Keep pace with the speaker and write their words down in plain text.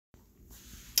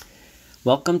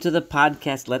Welcome to the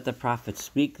podcast, Let the Prophet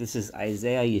Speak. This is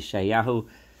Isaiah Yeshayahu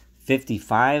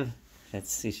 55.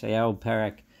 That's Yeshayahu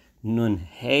Perek Nun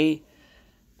Hey.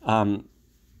 We're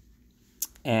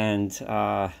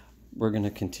going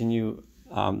to continue,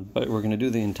 but we're going to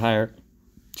do the entire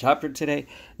chapter today.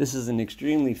 This is an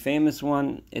extremely famous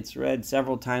one. It's read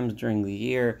several times during the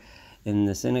year in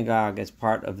the synagogue as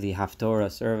part of the Haftorah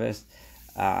service.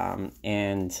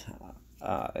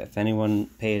 If anyone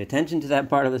paid attention to that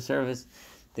part of the service,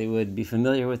 they would be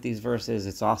familiar with these verses.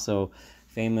 It's also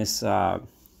famous source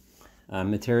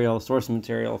material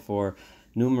for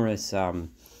numerous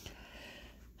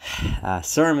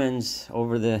sermons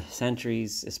over the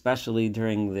centuries, especially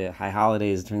during the high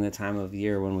holidays, during the time of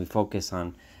year when we focus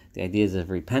on the ideas of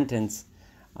repentance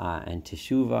and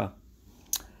teshuvah.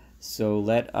 So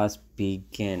let us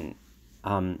begin.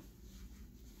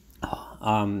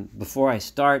 Before I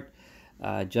start,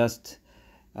 just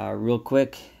real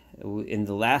quick, in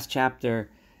the last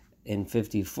chapter, in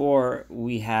 54,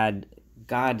 we had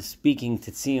God speaking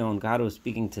to Zion. God was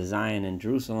speaking to Zion and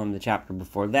Jerusalem. The chapter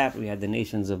before that, we had the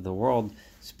nations of the world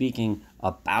speaking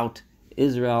about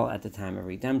Israel at the time of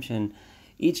redemption.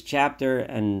 Each chapter,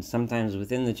 and sometimes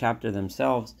within the chapter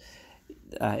themselves,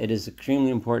 it is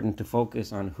extremely important to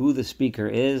focus on who the speaker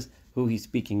is, who he's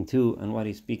speaking to, and what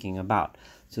he's speaking about.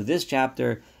 So this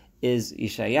chapter is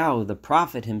Yeshayahu, the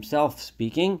prophet himself,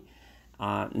 speaking.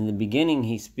 In the beginning,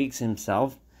 he speaks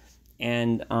himself,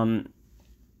 and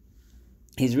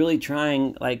he's really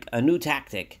trying like a new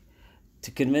tactic to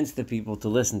convince the people to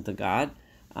listen to God,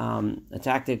 a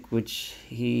tactic which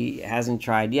he hasn't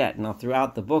tried yet. Now,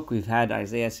 throughout the book, we've had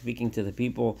Isaiah speaking to the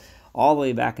people all the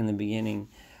way back in the beginning.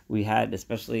 We had,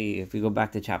 especially if we go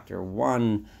back to chapter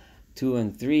 1, 2,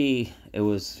 and 3, it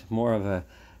was more of a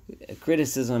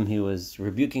criticism. He was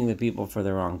rebuking the people for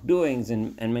their wrongdoings,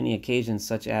 and many occasions,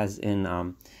 such as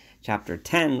in chapter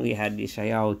 10, we had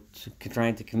Yeshayahu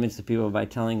trying to convince the people by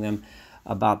telling them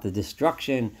about the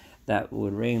destruction that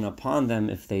would rain upon them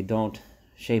if they don't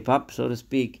shape up, so to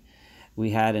speak.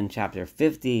 We had in chapter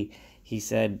 50, he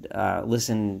said,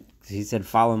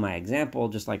 follow my example,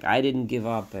 just like I didn't give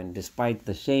up, and despite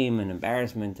the shame and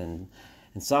embarrassment and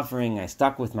suffering, I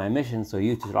stuck with my mission, so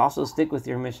you should also stick with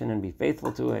your mission and be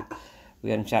faithful to it. We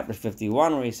had in chapter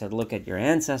 51 where he said, look at your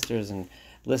ancestors and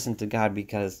listen to God,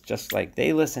 because just like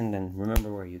they listened, and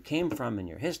remember where you came from and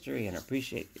your history and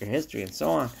appreciate your history and so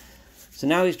on. So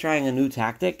now he's trying a new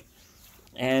tactic,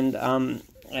 and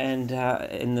in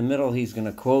the middle he's going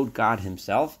to quote God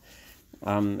himself,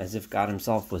 as if God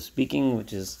himself was speaking,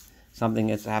 which is something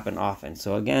that's happened often.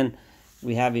 So again,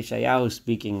 we have Yeshayahu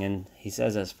speaking, and he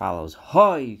says as follows: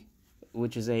 Hoi,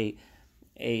 which is a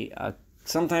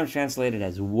sometimes translated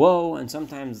as woe, and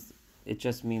sometimes it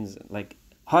just means like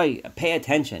hoi, pay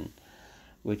attention,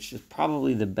 which is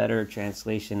probably the better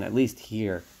translation, at least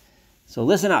here. So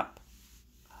listen up.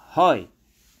 Hoi,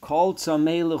 kol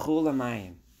tzomei l'chu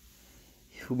l'mayim.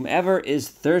 Whomever is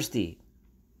thirsty,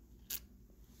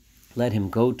 let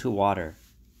him go to water.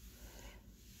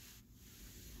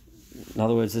 In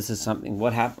other words, this is something,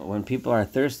 what happens when people are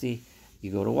thirsty,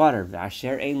 you go to water.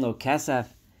 V'asher ein lo kesef,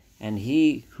 and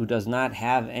he who does not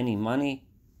have any money,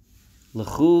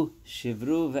 l'chu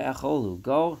shivru ve'echolu,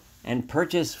 go and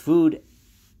purchase food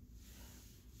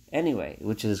anyway,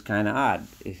 which is kind of odd.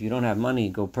 If you don't have money,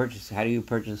 go purchase. How do you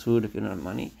purchase food if you don't have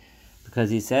money? Because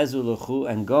he says, u'lechu,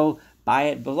 and go buy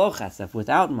it below chesef,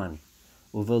 without money.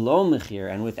 U'velo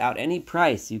mechir, and without any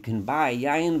price, you can buy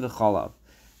yayin v'cholav,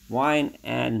 wine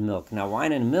and milk. Now,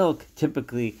 wine and milk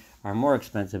typically are more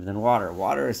expensive than water.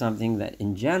 Water is something that,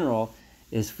 in general,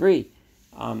 is free,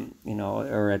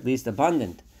 or at least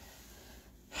abundant.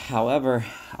 However,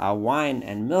 wine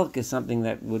and milk is something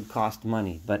that would cost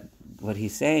money. But what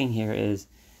he's saying here is,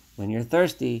 when you're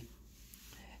thirsty,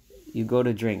 you go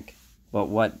to drink.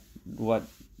 But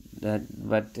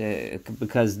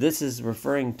because this is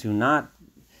referring to not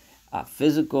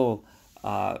physical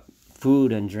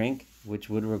food and drink,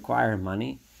 which would require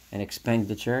money and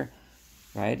expenditure,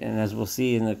 right? And as we'll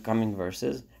see in the coming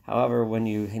verses, however, when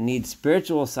you need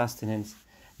spiritual sustenance,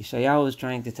 Yeshayahu is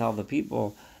trying to tell the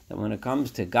people that when it comes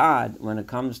to God, when it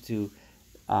comes to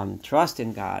trust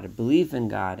in God, belief in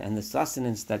God, and the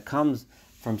sustenance that comes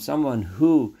from someone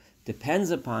who depends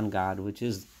upon God, which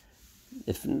is,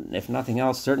 if nothing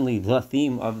else, certainly the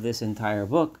theme of this entire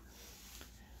book,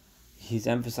 he's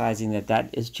emphasizing that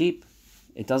is cheap.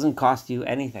 It doesn't cost you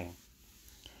anything.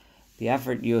 The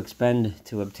effort you expend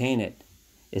to obtain it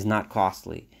is not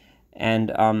costly.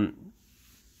 And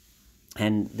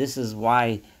this is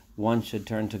why one should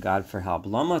turn to God for help.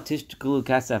 Lama tishtkulu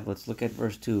kasef. Let's look at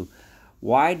verse 2.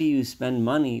 Why do you spend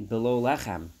money below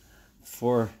lechem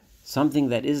for something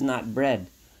that is not bread.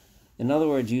 In other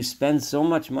words, you spend so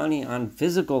much money on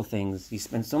physical things, you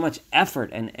spend so much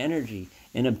effort and energy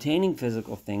in obtaining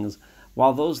physical things,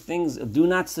 while those things do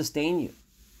not sustain you.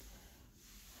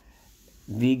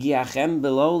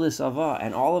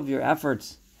 And all of your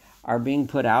efforts are being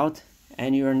put out,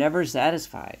 and you are never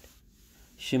satisfied.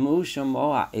 Shimu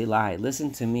shamoa Eli,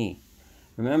 listen to me.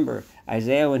 Remember,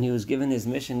 Isaiah, when he was given his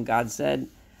mission, God said,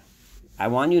 I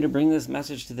want you to bring this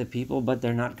message to the people, but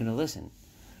they're not going to listen.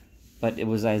 But it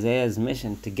was Isaiah's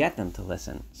mission to get them to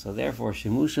listen. So therefore,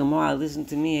 Shimu shamoa, listen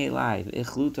to me, Eli,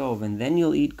 ichlu tov, and then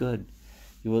you'll eat good.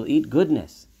 You will eat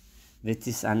goodness.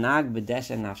 V'tisanag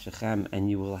b'desha nafshechem, and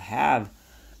you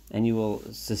will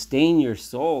sustain your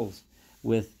souls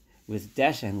with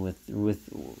deshen, with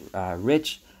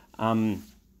rich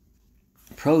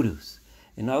produce.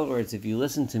 In other words, if you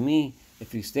listen to me,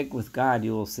 if you stick with God,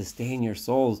 you will sustain your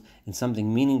souls in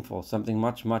something meaningful, something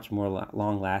much, much more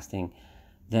long-lasting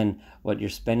than what you're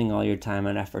spending all your time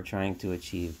and effort trying to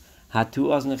achieve. Hatu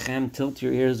oznechem, tilt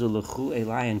your ears, ulechu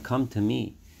Eli, and come to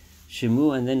me.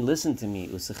 Shimu, and then listen to me.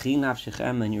 Usechi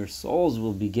nafshechem, and your souls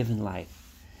will be given life.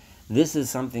 This is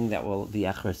something that will be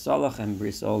acher solach and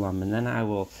bris olam, and then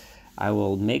I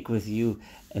will make with you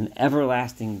an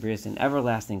everlasting bris, an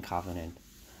everlasting covenant.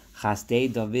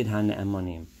 Chasdei David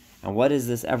hane'emanim. And what is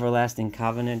this everlasting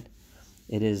covenant?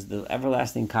 It is the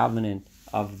everlasting covenant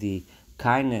of the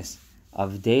kindness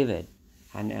of David,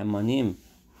 hane'emanim,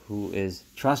 who is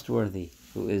trustworthy,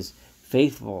 who is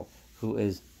faithful, who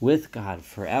is with God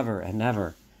forever and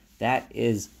ever. That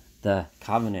is the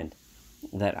covenant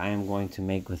that I am going to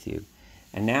make with you.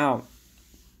 And now,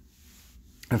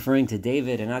 referring to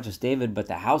David, and not just David, but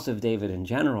the house of David in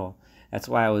general, that's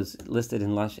why I was listed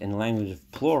in language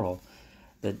of plural,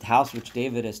 the house which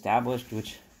David established,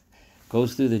 which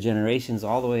goes through the generations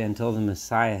all the way until the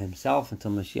Messiah himself,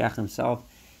 until Mashiach himself.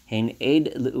 Hein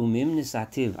eid le'umim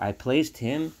nisativ. I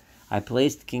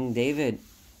placed King David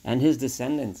and his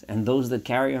descendants, and those that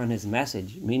carry on his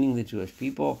message, meaning the Jewish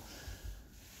people.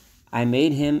 I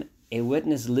made him a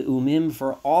witness le'umim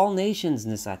for all nations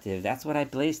nisativ. That's what I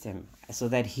placed him, so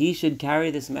that he should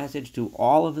carry this message to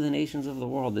all of the nations of the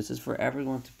world. This is for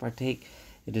everyone to partake.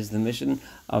 It is the mission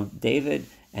of David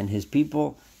and his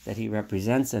people that he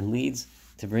represents and leads,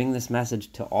 to bring this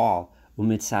message to all.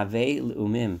 Umitzaveh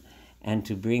le'umim, and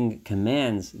to bring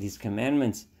commands, these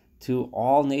commandments, to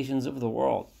all nations of the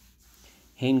world.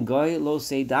 Hein goy lo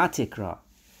seidatikra.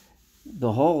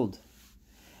 Behold,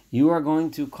 you are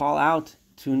going to call out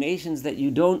to nations that you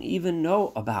don't even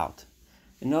know about.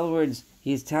 In other words,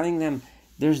 he is telling them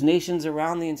there's nations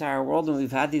around the entire world, and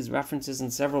we've had these references in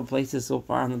several places so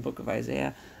far in the book of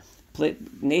Isaiah.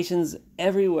 Nations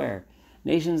everywhere.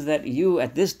 Nations that you,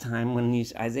 at this time, when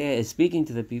Isaiah is speaking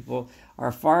to the people,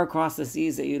 are far across the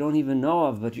seas that you don't even know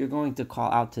of, but you're going to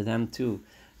call out to them too.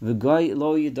 V'goy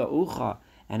lo yida'ucha,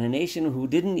 and a nation who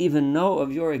didn't even know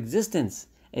of your existence,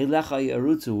 Eilecha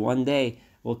yarutzu, one day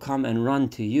will come and run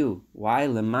to you. Why?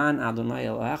 Leman Adonai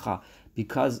Elohecha,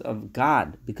 because of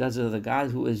God, because of the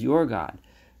God who is your God.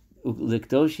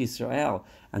 Likdosh Yisrael,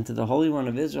 and to the Holy One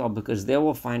of Israel, because they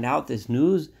will find out this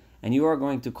news, and you are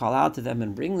going to call out to them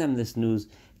and bring them this news,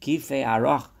 Kifei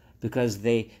Aroch, because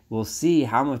they will see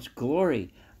how much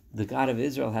glory the God of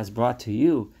Israel has brought to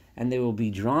you, and they will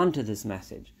be drawn to this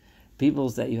message.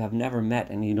 Peoples that you have never met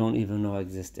and you don't even know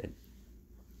existed.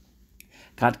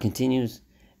 God continues,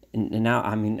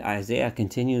 Isaiah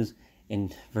continues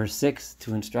in verse 6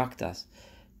 to instruct us.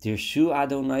 Dirshu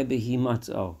Adonai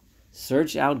behimatzo.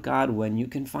 Search out God when you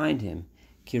can find him.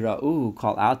 Kira'uhu,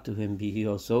 call out to him,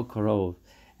 bihiyoso karov,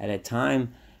 at a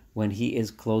time when he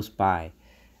is close by.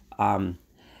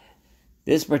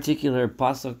 This particular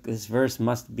pasuk, this verse,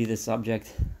 must be the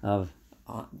subject of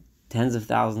tens of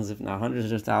thousands, if not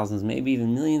hundreds of thousands, maybe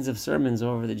even millions of sermons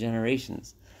over the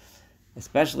generations,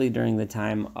 especially during the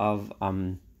time of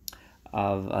the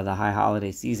high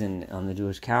holiday season on the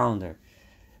Jewish calendar.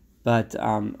 But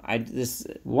I'm just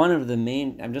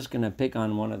going to pick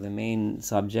on one of the main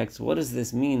subjects. What does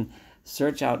this mean?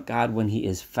 Search out God when he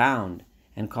is found,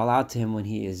 and call out to him when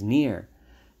he is near.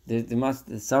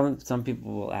 Some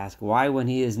people will ask, why when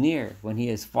he is near? When he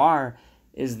is far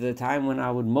is the time when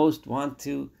I would most want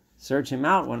to search him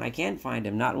out, when I can't find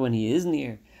him, not when he is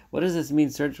near. What does this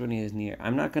mean, search when he is near?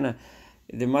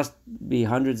 There must be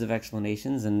hundreds of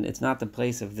explanations, and it's not the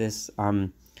place of this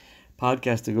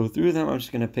podcast to go through them. I'm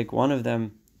just going to pick one of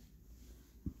them,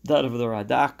 that of the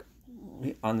Radak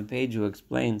on the page, who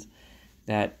explains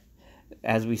that,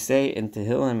 as we say in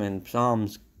Tehillim and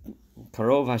Psalms,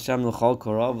 Karov Hashem l'chol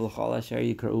karov l'chol asher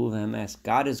yikra'u v'emes.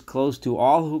 God is close to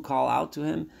all who call out to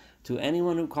him, to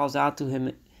anyone who calls out to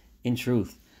him in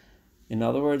truth. In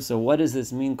other words, so what does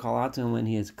this mean, call out to him when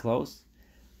he is close?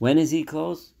 When is he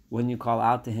close? When you call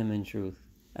out to him in truth.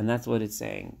 And that's what it's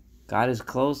saying. God is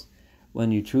close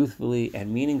when you truthfully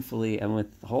and meaningfully and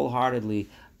with wholeheartedly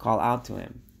call out to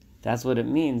him. That's what it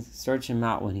means. Search him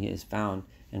out when he is found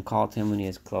and call to him when he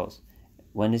is close.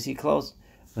 When is he close?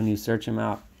 When you search him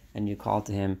out and you call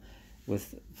to him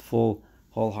with full,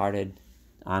 wholehearted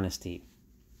honesty.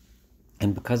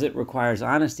 And because it requires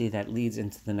honesty, that leads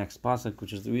into the next pasuk,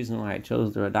 which is the reason why I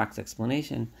chose the Radak's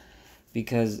explanation,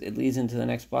 because it leads into the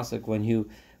next pasuk. When you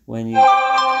what does it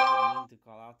mean to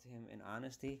call out to him in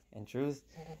honesty and truth?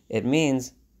 It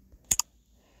means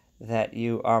that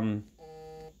you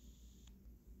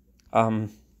Yazov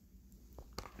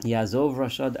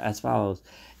Rashad, as follows.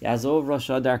 Yazov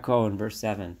Rashad Darko in verse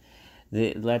 7.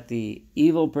 Let the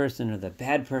evil person or the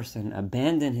bad person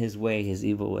abandon his way, his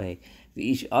evil way.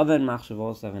 The ish aven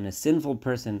machshavosav, and a sinful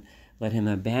person, let him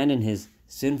abandon his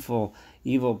sinful,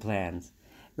 evil plans.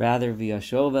 Rather,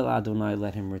 v'yashov el Adonai,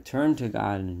 let him return to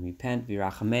God and repent,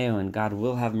 v'rachameo, and God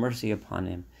will have mercy upon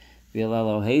him. V'el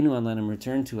Eloheinu, and let him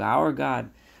return to our God.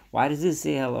 Why does it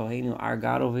say Eloheinu, our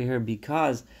God, over here?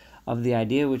 Because of the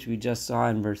idea which we just saw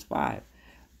in verse 5,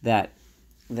 that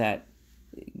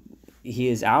he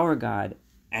is our God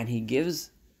and he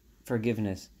gives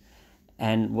forgiveness.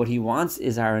 And what he wants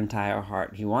is our entire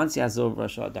heart. He wants Yazov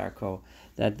Rashad Darko,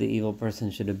 that the evil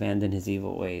person should abandon his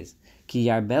evil ways. Ki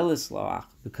yarbel isloach,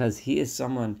 because he is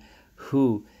someone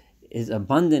who is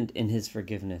abundant in his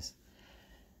forgiveness.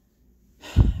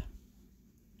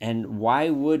 And why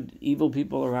would evil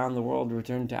people around the world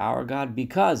return to our God?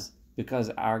 Because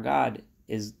our God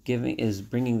is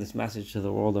bringing this message to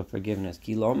the world of forgiveness.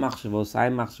 Ki lo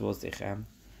machshavosai machshavosechem.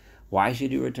 Why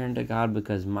should you return to God?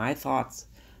 Because my thoughts,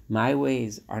 my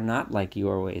ways are not like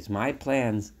your ways. My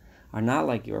plans are not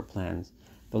like your plans.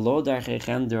 V'lo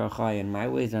darchechem derachai, and my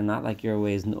ways are not like your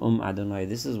ways. Ne'um Adonai.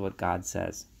 This is what God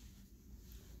says.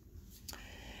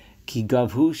 Ki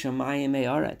gavhu shamayim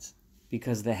me'aretz,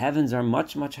 because the heavens are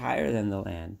much, much higher than the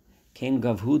land. Kein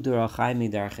gavhu derachai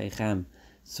midarchechem.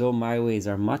 So my ways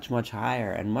are much, much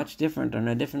higher and much different, on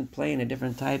a different plane, a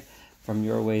different type from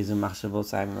your ways, and my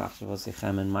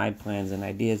plans and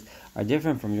ideas are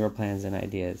different from your plans and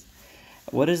ideas.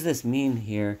 What does this mean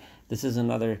here? This is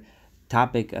another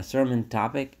topic, a sermon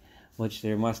topic, which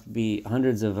there must be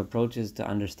hundreds of approaches to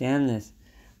understand this,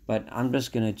 but I'm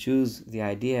just going to choose the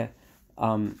idea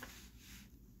of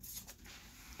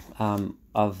how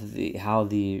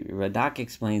the Radak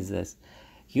explains this.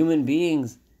 Human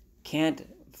beings can't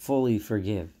fully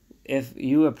forgive. If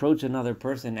you approach another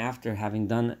person after having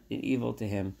done evil to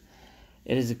him,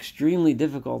 it is extremely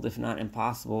difficult, if not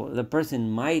impossible. The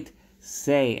person might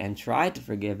say and try to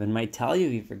forgive and might tell you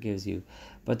he forgives you,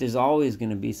 but there's always going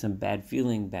to be some bad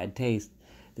feeling, bad taste.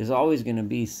 There's always going to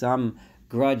be some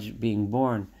grudge being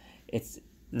born.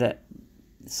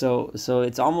 So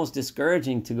it's almost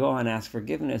discouraging to go and ask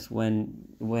forgiveness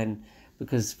when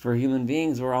because for human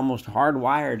beings we're almost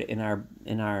hardwired in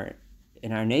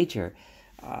our nature.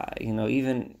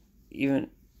 Even in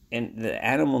the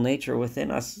animal nature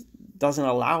within us doesn't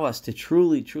allow us to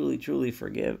truly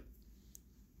forgive.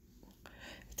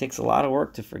 It takes a lot of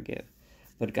work to forgive.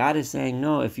 But God is saying,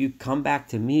 no, if you come back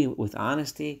to me with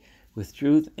honesty, with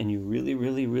truth, and you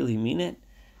really mean it,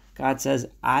 God says,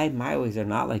 my ways are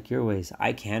not like your ways.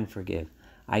 I can forgive.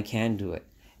 I can do it.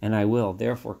 And I will.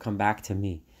 Therefore, come back to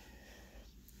me.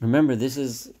 Remember, this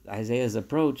is Isaiah's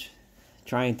approach,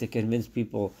 trying to convince the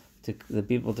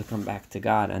people to come back to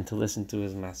God and to listen to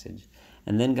his message.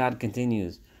 And then God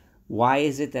continues, why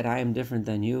is it that I am different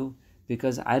than you?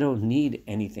 Because I don't need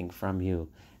anything from you.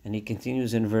 And he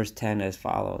continues in verse 10 as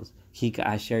follows,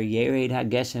 just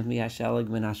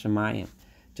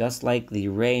like the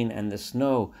rain and the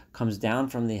snow comes down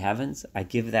from the heavens, I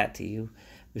give that to you.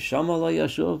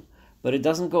 But it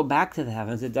doesn't go back to the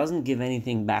heavens. It doesn't give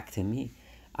anything back to me.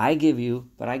 I give you,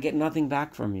 but I get nothing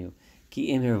back from you.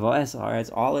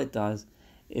 All it does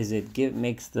is it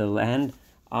makes the land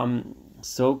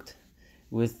soaked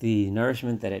with the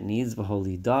nourishment that it needs,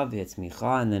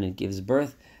 and then it gives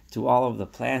birth to all of the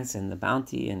plants and the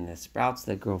bounty and the sprouts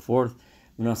that grow forth,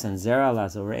 and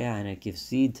it gives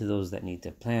seed to those that need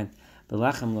to plant,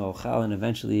 and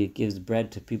eventually it gives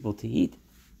bread to people to eat.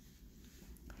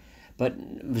 But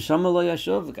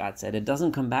God said, it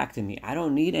doesn't come back to me. I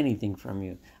don't need anything from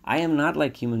you. I am not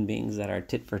like human beings that are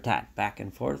tit for tat, back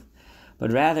and forth,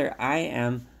 but rather I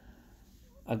am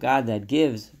a God that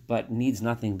gives but needs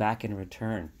nothing back in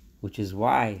return, which is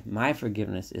why my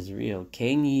forgiveness is real.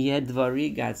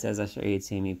 God says,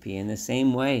 in the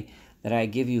same way that I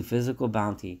give you physical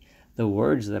bounty, the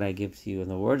words that I give to you and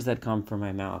the words that come from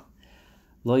my mouth,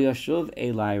 Lo yashuv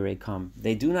elai rekam.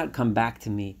 They do not come back to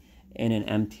me in an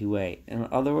empty way. In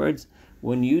other words,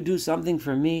 when you do something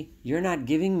for me, you're not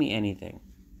giving me anything.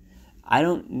 I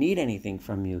don't need anything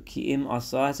from you. Ki im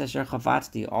asas asher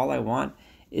chafatzti. All I want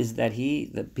is that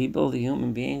the people, the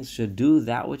human beings, should do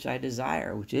that which I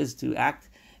desire, which is to act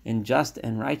in just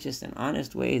and righteous and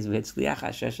honest ways.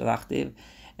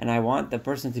 And I want the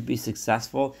person to be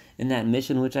successful in that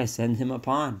mission which I send him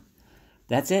upon.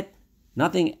 That's it.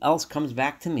 Nothing else comes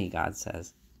back to me, God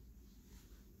says.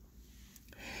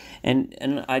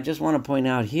 And I just want to point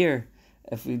out here,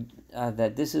 if we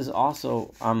that this is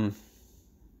also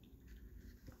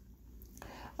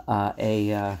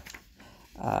a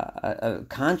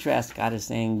contrast God is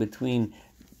saying between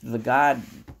the God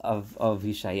of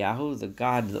Yeshayahu, the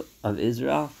God of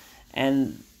Israel,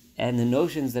 and the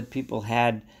notions that people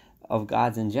had of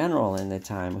gods in general in the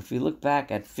time. If we look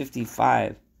back at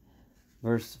 56,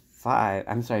 verse 5,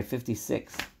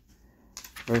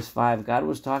 God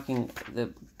was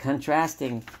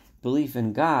contrasting belief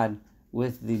in God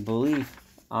with the belief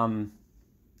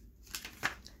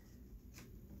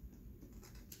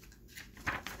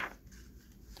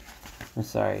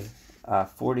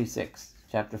 46,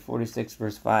 chapter 46,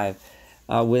 verse 5,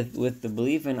 with the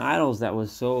belief in idols that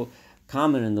was so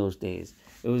common in those days.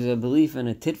 It was a belief in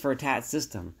a tit-for-tat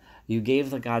system. You gave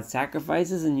the god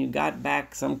sacrifices and you got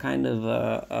back some kind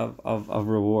of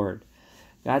reward.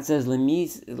 God says,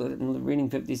 reading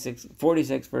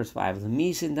 46, verse 5,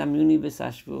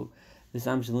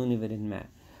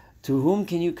 to whom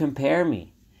can you compare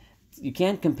me? You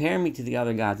can't compare me to the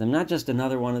other gods. I'm not just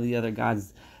another one of the other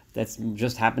gods that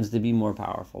just happens to be more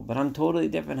powerful, but I'm totally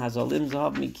different.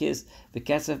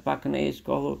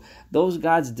 Those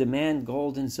gods demand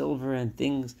gold and silver and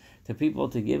things to people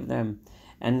to give them,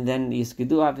 and then they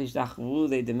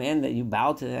demand that you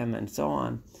bow to them and so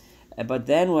on. But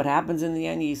then what happens in the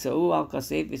end? In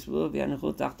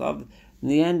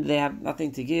the end, they have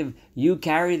nothing to give. You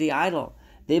carry the idol.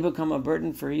 They become a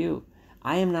burden for you.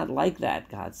 I am not like that,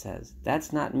 God says.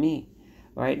 That's not me.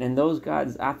 Right? And those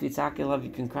gods, you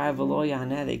can cry,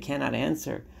 they cannot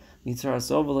answer. They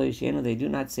do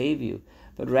not save you.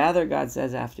 But rather, God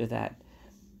says after that,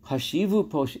 Hashivu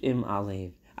poshim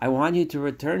alev. I want you to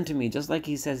return to me, just like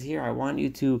he says here. I want you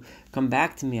to come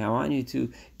back to me. I want you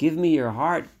to give me your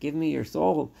heart, give me your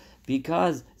soul,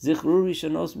 because Zichru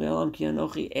rishanos me'olam ki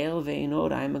anochi el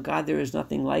ve'inod. I am a God, there is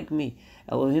nothing like me.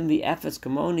 Elohim v'efes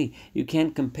kamoni. You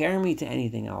can't compare me to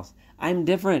anything else. I'm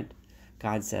different,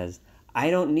 God says. I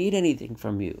don't need anything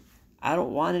from you. I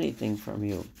don't want anything from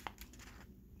you.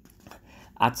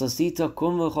 I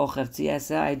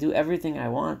do everything I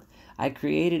want. I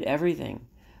created everything.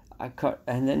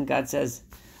 And then God says,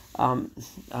 I am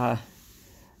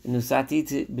the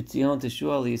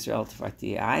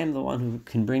one who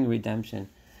can bring redemption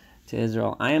to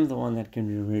Israel. I am the one that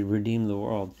can redeem the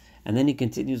world. And then he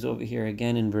continues over here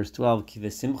again in verse 12,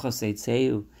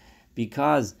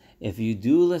 because if you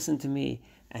do listen to me,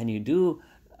 and you do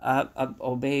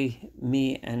obey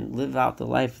me and live out the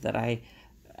life that I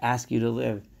ask you to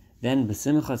live, then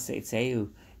b'simcha tzeitzeyu,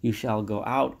 you shall go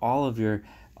out. All of your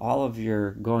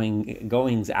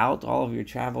goings out, all of your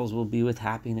travels will be with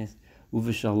happiness.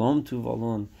 Uv'shalom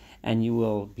tuvalon, and you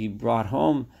will be brought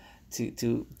home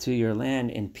to your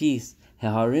land in peace.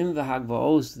 Heharim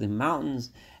v'hagvaos, the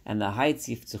mountains and the heights,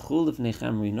 yiftzechu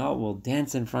lifnechem rino, will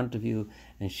dance in front of you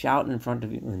and shout in front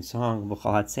of you in song. And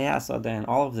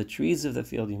all of the trees of the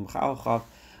field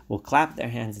will clap their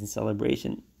hands in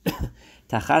celebration.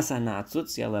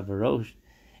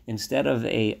 Instead of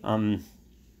a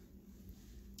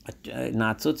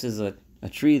natsutz is a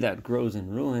tree that grows in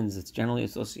ruins. It's generally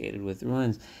associated with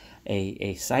ruins.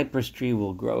 A cypress tree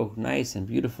will grow nice and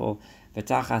beautiful. And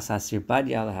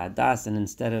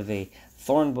instead of a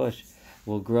thorn bush,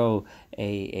 will grow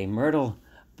a myrtle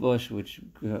bush, which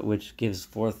gives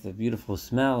forth a beautiful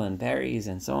smell and berries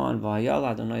and so on.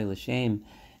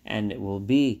 And it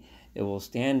will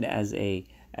stand as a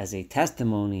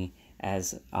testimony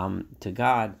to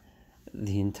God,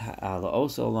 the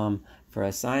olam, for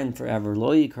a sign forever, lo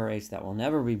yikares, that will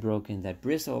never be broken, that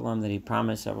bris olam that he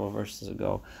promised several verses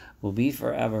ago will be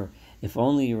forever, if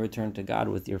only you return to God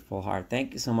with your full heart.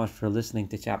 Thank you so much for listening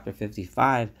to chapter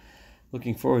 55.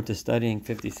 Looking forward to studying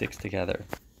 56 together.